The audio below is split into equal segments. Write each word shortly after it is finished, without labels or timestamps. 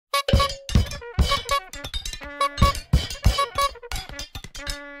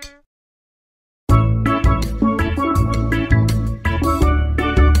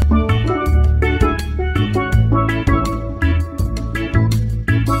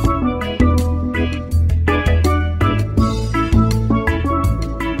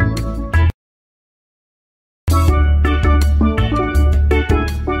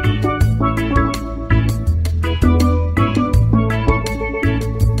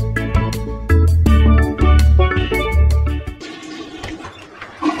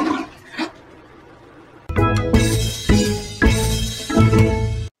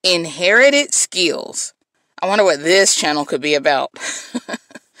Inherited skills. I wonder what this channel could be about.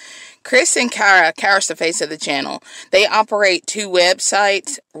 Chris and Kara's the face of the channel. They operate 2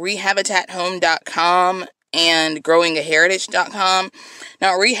 websites, rehabitathome.com and growingaheritage.com.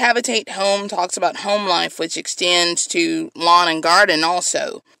 Now, Rehabitate Home talks about home life, which extends to lawn and garden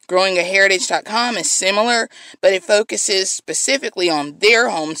also. Growingaheritage.com is similar, but it focuses specifically on their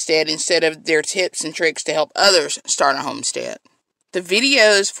homestead instead of their tips and tricks to help others start a homestead. The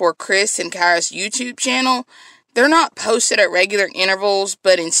videos for Chris and Kara's YouTube channel, they're not posted at regular intervals,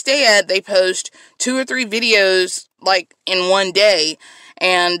 but instead they post 2 or 3 videos like in one day,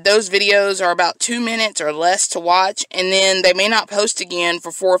 and those videos are about 2 minutes or less to watch, and then they may not post again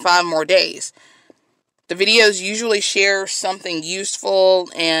for 4 or 5 more days. The videos usually share something useful,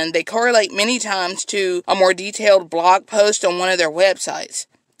 and they correlate many times to a more detailed blog post on one of their websites.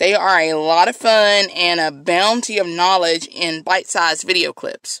 They are a lot of fun and a bounty of knowledge in bite-sized video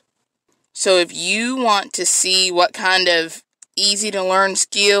clips. So if you want to see what kind of easy-to-learn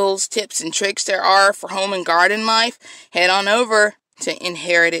skills, tips, and tricks there are for home and garden life, head on over to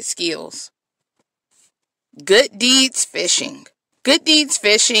Inherited Skills. Good Deeds Fishing. Good Deeds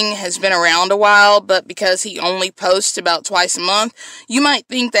Fishing has been around a while, but because he only posts about twice a month, you might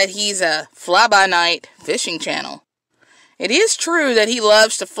think that he's a fly-by-night fishing channel. It is true that he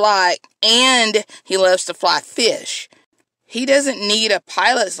loves to fly, and he loves to fly fish. He doesn't need a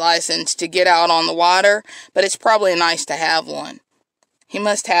pilot's license to get out on the water, but it's probably nice to have one. He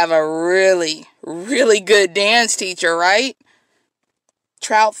must have a really, really good dance teacher, right?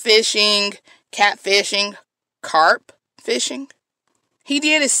 Trout fishing, catfishing, carp fishing. He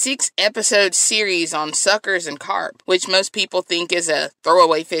did a 6-episode series on suckers and carp, which most people think is a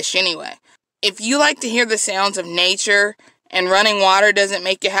throwaway fish anyway. If you like to hear the sounds of nature and running water doesn't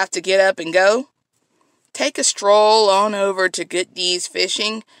make you have to get up and go, take a stroll on over to Good Deeds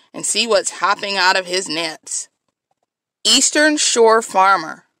Fishing and see what's hopping out of his nets. Eastern Shore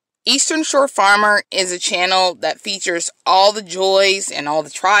Farmer. Eastern Shore Farmer is a channel that features all the joys and all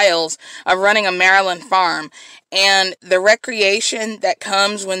the trials of running a Maryland farm and the recreation that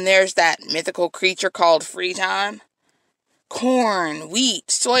comes when there's that mythical creature called free time. Corn, wheat,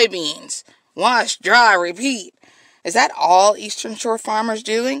 soybeans, wash, dry, repeat. Is that all Eastern Shore Farmer's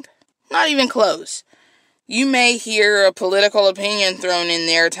doing? Not even close. You may hear a political opinion thrown in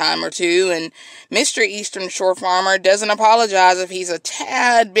there a time or two, and Mr. Eastern Shore Farmer doesn't apologize if he's a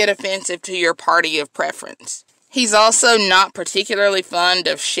tad bit offensive to your party of preference. He's also not particularly fond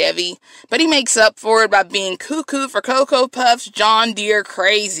of Chevy, but he makes up for it by being cuckoo for Cocoa Puffs John Deere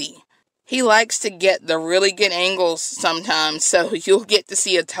crazy. He likes to get the really good angles sometimes, so you'll get to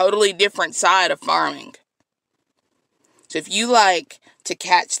see a totally different side of farming. So if you like to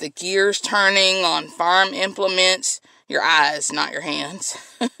catch the gears turning on farm implements, your eyes, not your hands,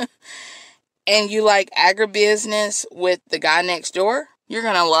 and you like agribusiness with the guy next door, you're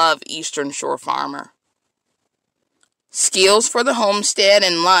going to love Eastern Shore Farmer. Skills for the homestead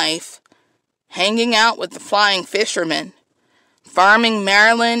and life, hanging out with the flying fishermen, farming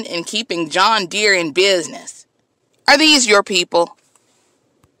Maryland, and keeping John Deere in business. Are these your people?